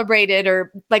that's celebrated,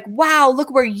 or like, wow, look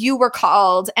where you were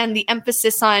called, and the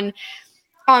emphasis on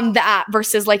that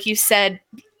versus, like you said,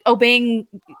 obeying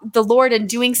the Lord and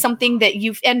doing something that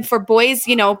and for boys,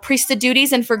 priesthood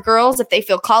duties, and for girls, if they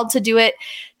feel called to do it,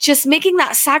 just making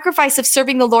that sacrifice of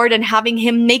serving the Lord and having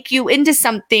him make you into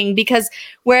something. Because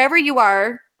wherever you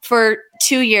are for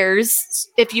 2 years,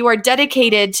 if you are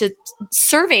dedicated to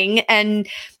serving and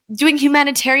doing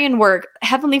humanitarian work,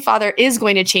 Heavenly Father is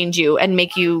going to change you and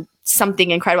make you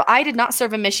something incredible. I did not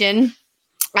serve a mission.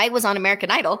 I was on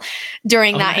American Idol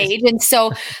during that age. And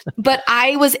so, but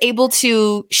I was able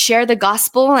to share the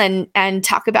gospel and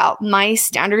talk about my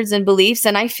standards and beliefs.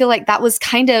 And I feel like that was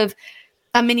kind of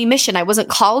a mini mission. I wasn't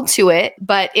called to it,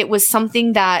 but it was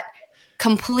something that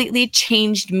completely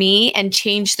changed me and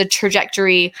changed the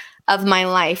trajectory of my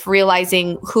life,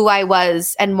 realizing who I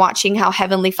was and watching how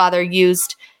Heavenly Father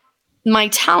used my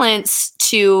talents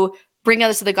to bring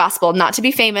others to the gospel, not to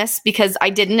be famous, because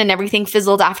I didn't, and everything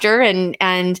fizzled after. And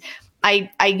I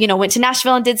went to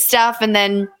Nashville and did stuff, and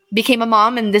then became a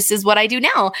mom, and this is what I do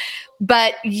now.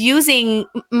 But using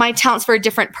my talents for a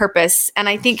different purpose. And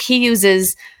I think he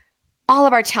uses all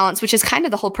of our talents, which is kind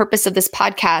of the whole purpose of this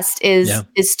podcast,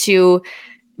 is to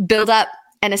build up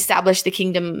and establish the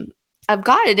kingdom of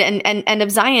God and of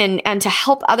Zion, and to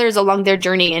help others along their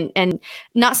journey. And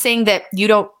not saying that you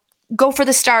don't go for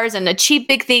the stars and achieve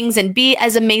big things and be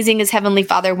as amazing as Heavenly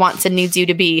Father wants and needs you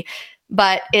to be,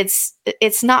 but it's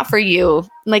not for you.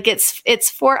 Like it's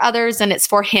for others, and it's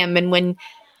for him. And when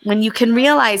you can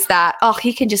realize that,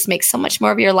 he can just make so much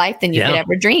more of your life than you could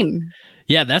ever dream.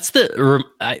 Yeah, that's the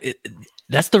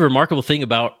remarkable thing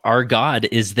about our God,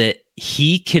 is that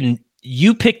he can.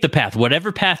 You pick the path,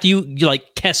 whatever path you like,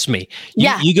 test me.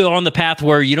 You go on the path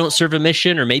where you don't serve a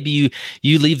mission, or maybe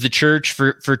you leave the church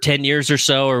for 10 years or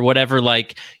so, or whatever.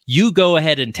 Like, you go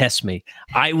ahead and test me.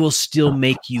 I will still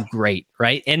make you great.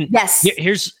 Right. And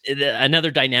here's another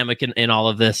dynamic in all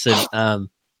of this. And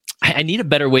I need a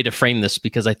better way to frame this,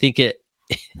 because I think it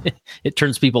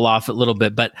turns people off a little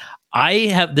bit, but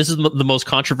this is the most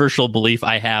controversial belief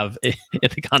I have in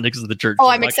the context of the church.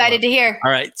 I'm excited to hear.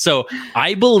 All right. So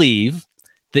I believe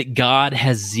that God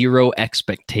has zero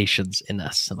expectations in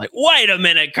us. I'm like, wait a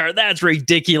minute, Kurt, that's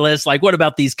ridiculous. Like, what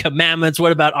about these commandments?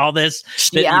 What about all this?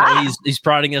 That, he's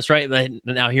prodding us, right? But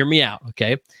now hear me out,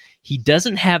 okay? He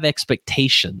doesn't have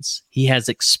expectations. He has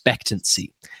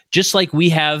expectancy. Just like we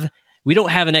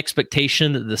don't have an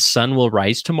expectation that the sun will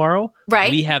rise tomorrow.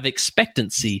 Right. We have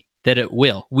expectancy that it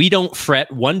will. We don't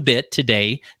fret one bit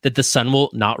today that the sun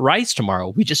will not rise tomorrow.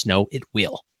 We just know it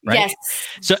will. Right. Yes.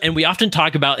 So, and we often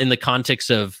talk about in the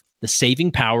context of the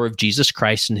saving power of Jesus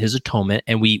Christ and his atonement,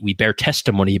 and we bear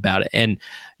testimony about it. And,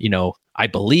 I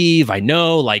believe, I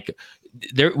know, like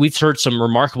we've heard some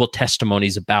remarkable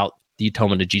testimonies about the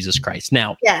atonement of Jesus Christ.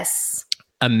 Now, yes.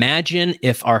 Imagine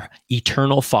if our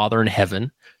eternal Father in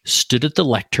heaven stood at the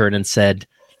lectern and said,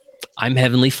 I'm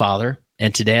Heavenly Father,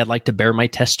 and today I'd like to bear my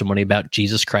testimony about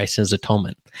Jesus Christ and his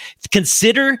atonement.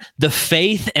 Consider the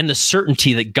faith and the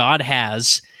certainty that God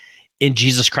has in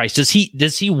Jesus Christ. Does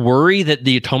he worry that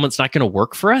the atonement's not going to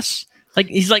work for us? Like,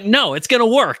 he's like, no, it's going to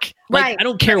work. Like, right. I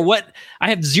don't care what, I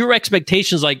have zero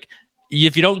expectations. Like,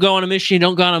 if you don't go on a mission, you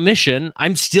don't go on a mission.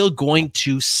 I'm still going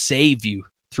to save you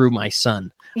through my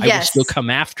son. I will still come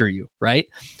after you, right?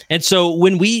 And so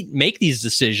when we make these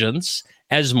decisions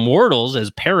as mortals, as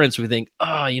parents, we think,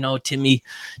 Timmy,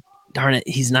 darn it,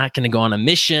 he's not going to go on a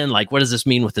mission. Like, what does this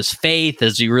mean with his faith?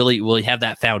 Will he have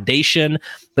that foundation?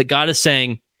 But God is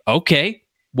saying, okay,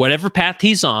 whatever path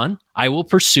he's on, I will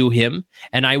pursue him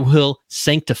and I will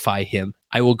sanctify him.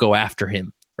 I will go after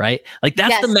him, right? Like,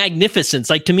 that's the magnificence.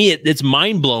 Like, to me, it's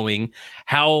mind-blowing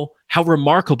how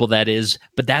remarkable that is.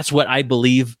 But that's what I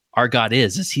believe our God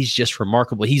is he's just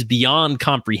remarkable. He's beyond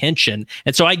comprehension.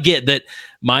 And so I get that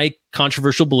my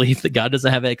controversial belief that God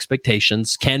doesn't have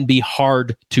expectations can be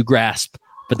hard to grasp,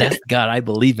 but that's God I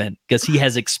believe in, because he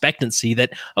has expectancy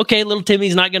that, okay, little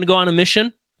Timmy's not going to go on a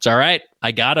mission. It's all right.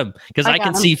 I got him. Because I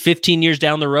can see 15 years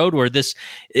down the road where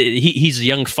he's a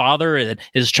young father and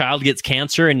his child gets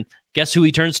cancer, and guess who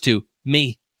he turns to?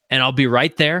 Me. And I'll be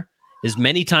right there as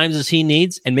many times as he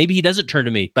needs. And maybe he doesn't turn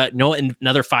to me, but no, in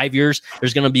another 5 years,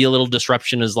 there's going to be a little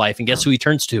disruption in his life. And guess who he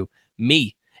turns to?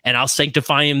 Me. And I'll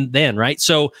sanctify him then, right?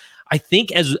 So I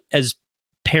think as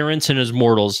parents and as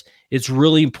mortals, it's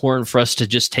really important for us to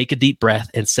just take a deep breath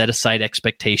and set aside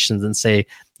expectations and say,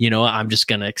 I'm just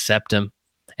going to accept him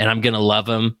and I'm going to love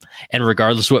him. And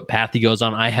regardless of what path he goes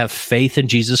on, I have faith in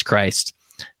Jesus Christ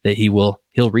that he'll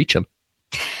reach him.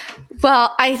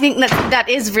 Well, I think that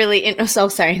is really, so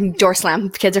sorry, door slam,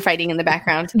 kids are fighting in the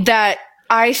background, that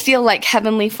I feel like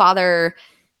Heavenly Father,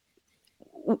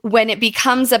 when it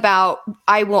becomes about,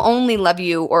 I will only love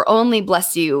you or only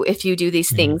bless you if you do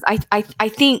these things, I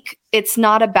think it's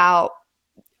not about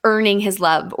earning his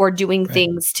love or doing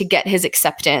things to get his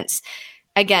acceptance.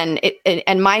 Again,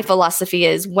 and my philosophy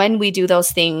is, when we do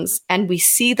those things and we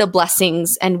see the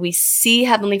blessings and we see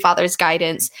Heavenly Father's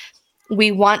guidance, we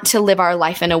want to live our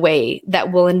life in a way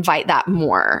that will invite that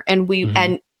more. And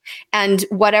and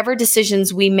whatever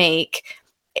decisions we make,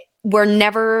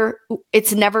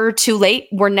 it's never too late.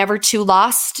 We're never too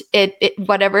lost.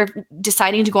 Whatever,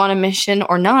 deciding to go on a mission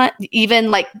or not,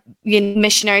 even like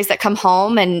missionaries that come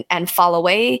home and fall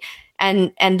away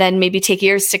and then maybe take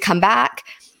years to come back.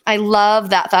 I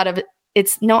love that thought of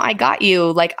I got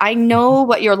you. Like, I know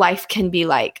what your life can be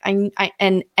like.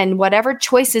 And whatever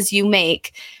choices you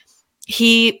make,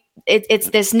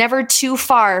 there's never too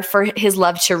far for his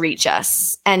love to reach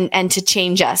us and to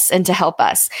change us and to help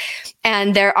us.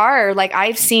 And there are, like,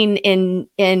 I've seen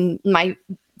in my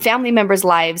family members'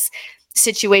 lives,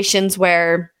 situations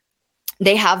where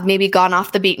they have maybe gone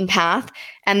off the beaten path,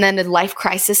 and then a life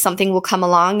crisis, something will come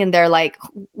along and they're like,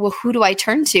 well, who do I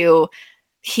turn to?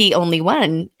 He only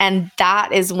one. And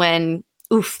that is when,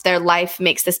 their life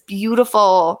makes this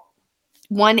beautiful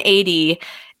 180,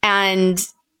 and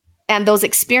those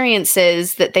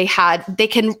experiences that they had, they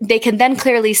can then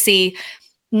clearly see,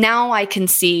 now I can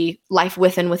see life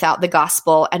with and without the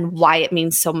gospel and why it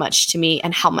means so much to me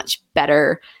and how much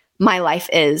better my life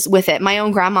is with it. My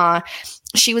own grandma,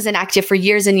 she was inactive for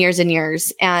years and years and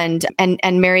years, and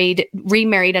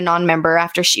remarried a non-member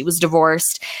after she was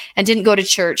divorced, and didn't go to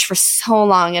church for so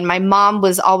long. And my mom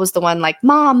was always the one like,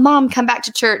 mom, come back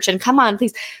to church and come on,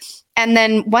 please. And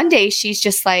then one day she's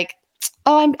just like,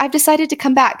 I've decided to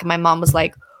come back. And my mom was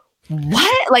like,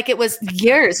 what? Like, it was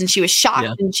years, and she was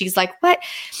shocked, and she's like, what?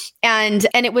 And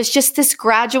it was just this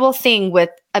gradual thing with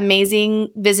amazing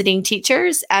visiting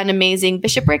teachers and amazing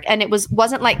bishopric. And it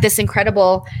wasn't like this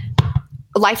incredible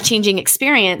life-changing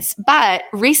experience. But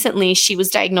recently she was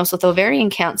diagnosed with ovarian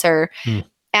cancer,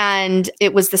 and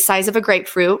it was the size of a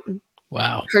grapefruit.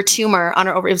 Wow. Her tumor on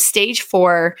her ovary was stage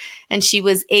 4, and she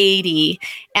was 80.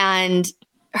 And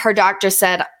her doctor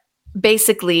said,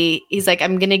 basically he's like,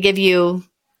 I'm going to give you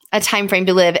a time frame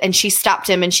to live. And she stopped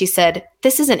him and she said,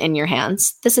 this isn't in your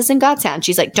hands. This is in God's hands.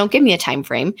 She's like, don't give me a time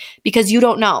frame because you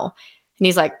don't know. And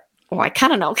he's like, well, I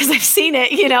kind of know because I've seen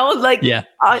it, like, Yeah.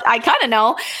 I kind of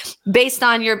know based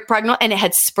on your prognosis. And it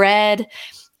had spread.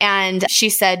 And she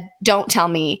said, don't tell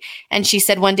me. And she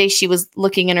said one day she was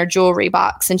looking in her jewelry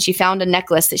box and she found a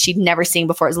necklace that she'd never seen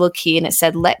before. It was a little key and it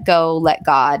said, let go, let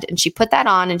God. And she put that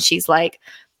on and she's like,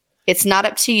 it's not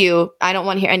up to you. I don't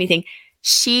want to hear anything.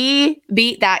 She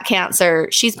beat that cancer.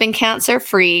 She's been cancer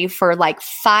free for like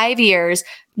 5 years,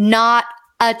 not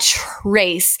a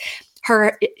trace.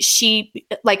 Her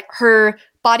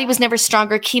body was never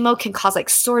stronger. Chemo can cause like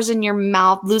sores in your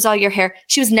mouth, lose all your hair.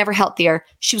 She was never healthier.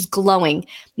 She was glowing.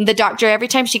 The doctor, every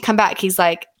time she come back, he's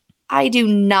like, I do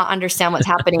not understand what's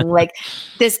happening. Like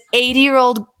this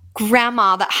 80-year-old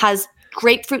grandma that has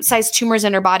grapefruit-sized tumors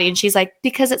in her body. And she's like,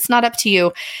 because it's not up to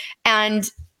you. And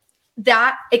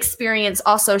that experience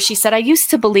also, she said, I used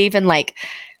to believe in like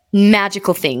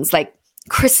magical things like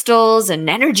crystals and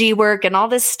energy work and all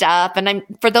this stuff. And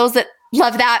for those that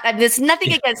love that, there's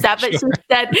nothing against that, but sure. She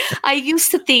said, I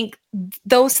used to think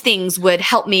those things would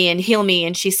help me and heal me.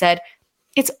 And she said,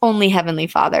 it's only Heavenly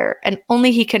Father and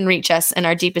only He can reach us in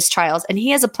our deepest trials. And He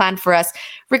has a plan for us,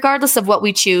 regardless of what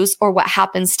we choose or what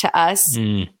happens to us.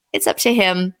 It's up to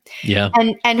Him. Yeah.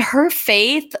 And her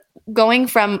faith, going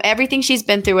from everything she's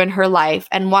been through in her life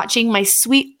and watching my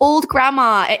sweet old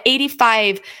grandma at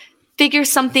 85 figure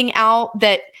something out,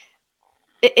 that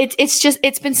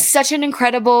it's been such an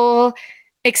incredible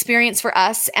experience for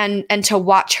us and to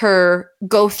watch her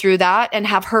go through that and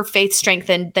have her faith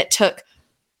strengthened that took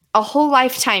a whole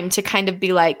lifetime to kind of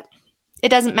be like, it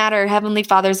doesn't matter. Heavenly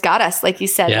Father's got us. Like you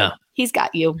said, yeah. He's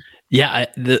got you. Yeah.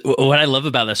 What I love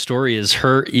about that story is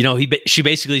her, she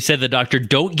basically said to the doctor,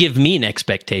 don't give me an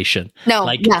expectation. No.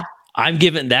 I'm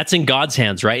given, that's in God's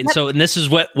hands. Right. And and this is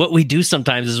what we do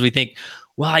sometimes is we think,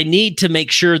 well, I need to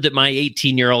make sure that my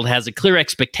 18-year-old has a clear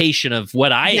expectation of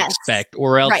what I expect,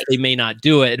 or else they may not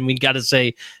do it. And we got to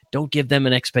say, don't give them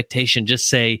an expectation. Just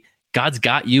say, God's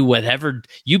got you, whatever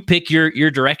you pick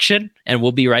your direction, and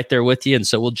we'll be right there with you. And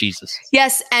so will Jesus.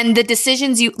 Yes. And the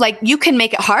decisions you can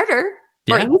make it harder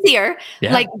or easier,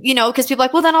 because people are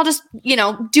like, well, then I'll just,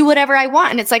 do whatever I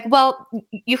want. And it's like, well,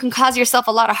 you can cause yourself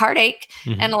a lot of heartache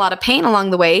and a lot of pain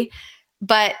along the way.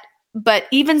 But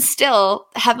even still,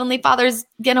 Heavenly Father's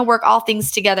going to work all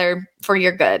things together for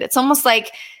your good. It's almost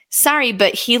like, sorry,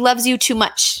 but He loves you too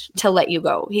much to let you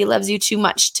go. He loves you too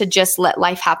much to just let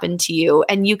life happen to you.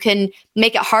 And you can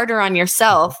make it harder on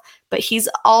yourself, but He's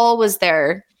always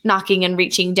there knocking and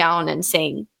reaching down and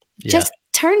saying, just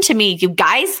turn to me, you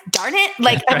guys, darn it.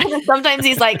 Like sometimes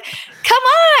He's like, come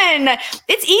on,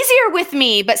 it's easier with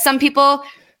me. But some people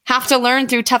have to learn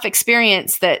through tough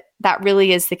experience that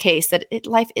really is the case, that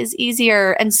life is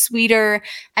easier and sweeter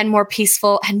and more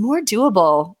peaceful and more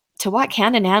doable to walk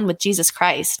hand in hand with Jesus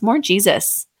Christ. More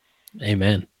Jesus.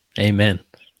 Amen. Amen.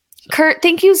 Kurt,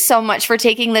 thank you so much for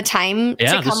taking the time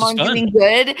to come on Doing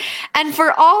Good and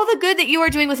for all the good that you are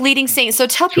doing with Leading Saints. So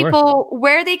tell people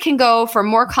where they can go for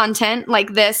more content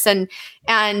like this and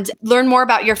learn more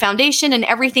about your foundation and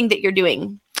everything that you're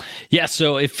doing. Yeah.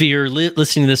 So if you're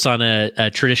listening to this on a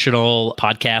traditional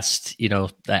podcast,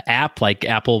 app like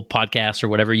Apple Podcasts or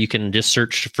whatever, you can just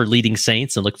search for Leading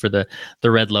Saints and look for the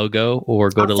red logo, or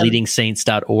go to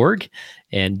leadingsaints.org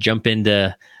and jump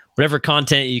into whatever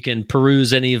content. You can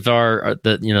peruse any of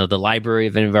the library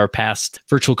of any of our past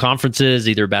virtual conferences,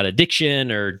 either about addiction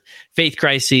or faith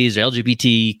crises or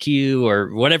LGBTQ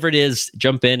or whatever it is.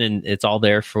 Jump in and it's all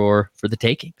there for the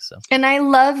taking. So, and I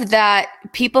love that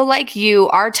people like you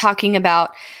are talking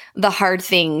about the hard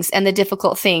things and the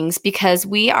difficult things, because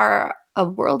we are a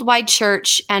worldwide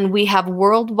church and we have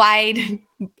worldwide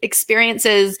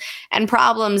experiences and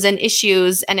problems and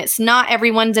issues. And it's not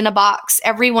everyone's in a box.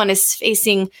 Everyone is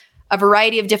facing a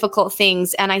variety of difficult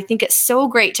things. And I think it's so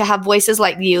great to have voices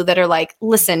like you that are like,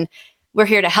 listen, we're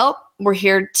here to help. We're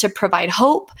here to provide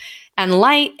hope and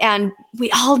light. And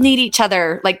we all need each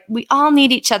other. Like we all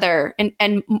need each other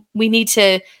and we need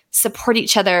to support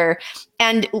each other.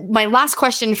 And my last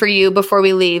question for you before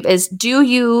we leave is, do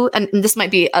you, and this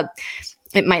might be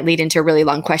it might lead into a really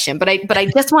long question, but I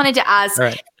just wanted to ask,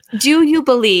 right. Do you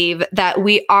believe that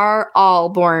we are all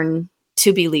born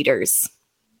to be leaders?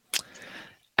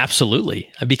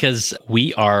 Absolutely. Because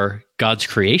we are God's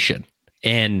creation,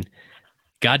 and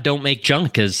God don't make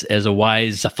junk, as a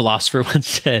wise philosopher once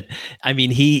said. I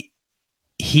mean, he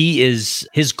is,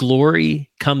 His glory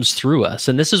comes through us.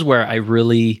 And this is where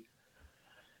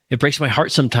it breaks my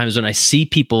heart sometimes when I see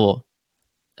people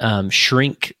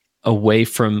shrink away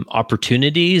from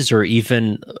opportunities or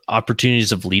even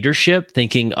opportunities of leadership,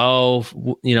 thinking,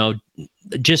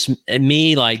 just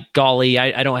me, like, golly,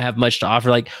 I don't have much to offer.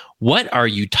 Like, what are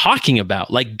you talking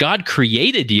about? Like, God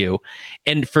created you.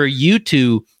 And for you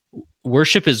to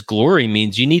worship his glory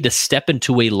means you need to step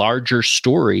into a larger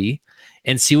story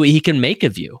and see what he can make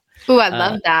of you. Oh, I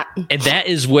love that. And that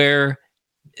is where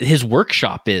his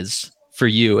workshop is for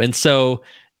you. And so,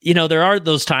 there are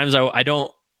those times I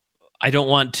don't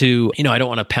want to, I don't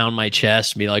want to pound my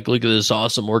chest and be like, look at this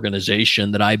awesome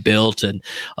organization that I built and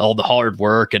all the hard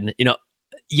work. And,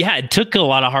 it took a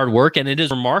lot of hard work, and it is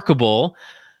remarkable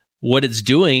what it's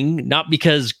doing, not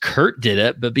because Kurt did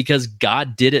it, but because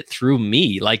God did it through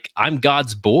me. Like, I'm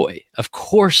God's boy. Of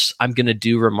course I'm going to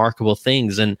do remarkable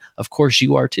things. And of course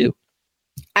you are too.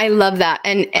 I love that.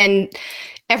 And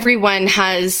everyone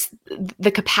has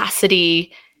the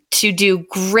capacity to do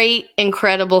great,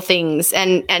 incredible things.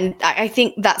 And I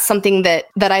think that's something that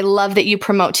I love that you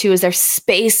promote too, is there's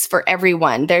space for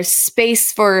everyone. There's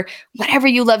space for whatever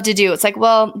you love to do. It's like,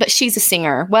 well, but she's a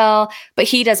singer. Well, but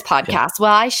he does podcasts. Yeah.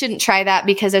 Well, I shouldn't try that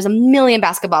because there's a million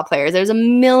basketball players. There's a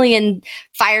million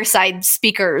fireside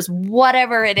speakers,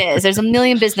 whatever it is. There's a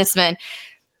million businessmen,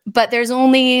 but there's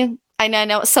only, and I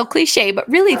know it's so cliche, but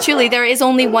really, truly, there is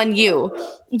only one you.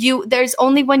 There's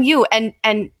only one you,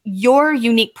 and your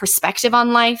unique perspective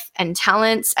on life and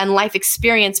talents and life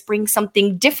experience brings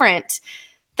something different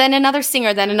than another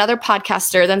singer, than another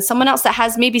podcaster, than someone else that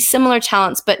has maybe similar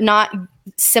talents, but not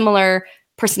similar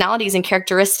personalities and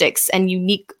characteristics and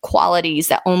unique qualities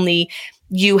that only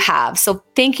you have. So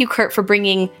thank you, Kurt, for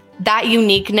bringing that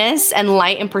uniqueness and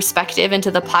light and perspective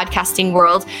into the podcasting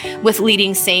world with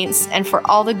Leading Saints, and for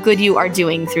all the good you are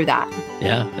doing through that.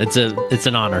 Yeah, it's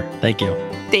an honor. Thank you.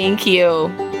 Thank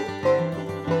you.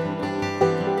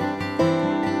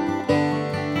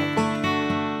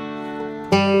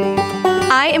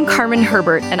 I am Carmen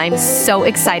Herbert, and I'm so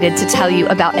excited to tell you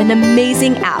about an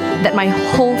amazing app that my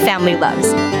whole family loves.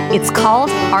 It's called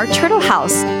Our Turtle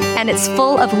House, and it's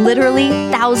full of literally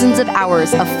thousands of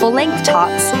hours of full-length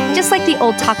talks, just like the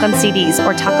old talk on CDs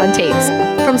or talk on tapes,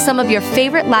 from some of your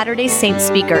favorite Latter-day Saints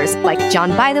speakers like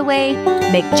John Bytheway,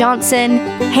 Mick Johnson,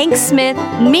 Hank Smith,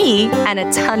 me, and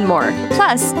a ton more.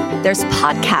 Plus, there's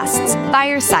podcasts,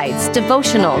 firesides,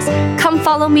 devotionals, come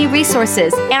follow me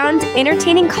resources, and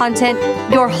entertaining content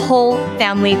your whole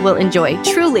family will enjoy,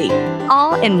 truly,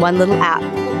 all in one little app.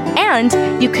 And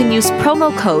you can use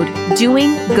promo code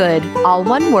DOINGGOOD, all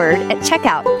one word, at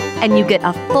checkout, and you get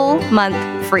a full month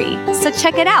free. So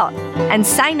check it out and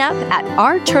sign up at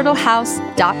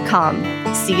ourturtlehouse.com.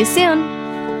 See you soon.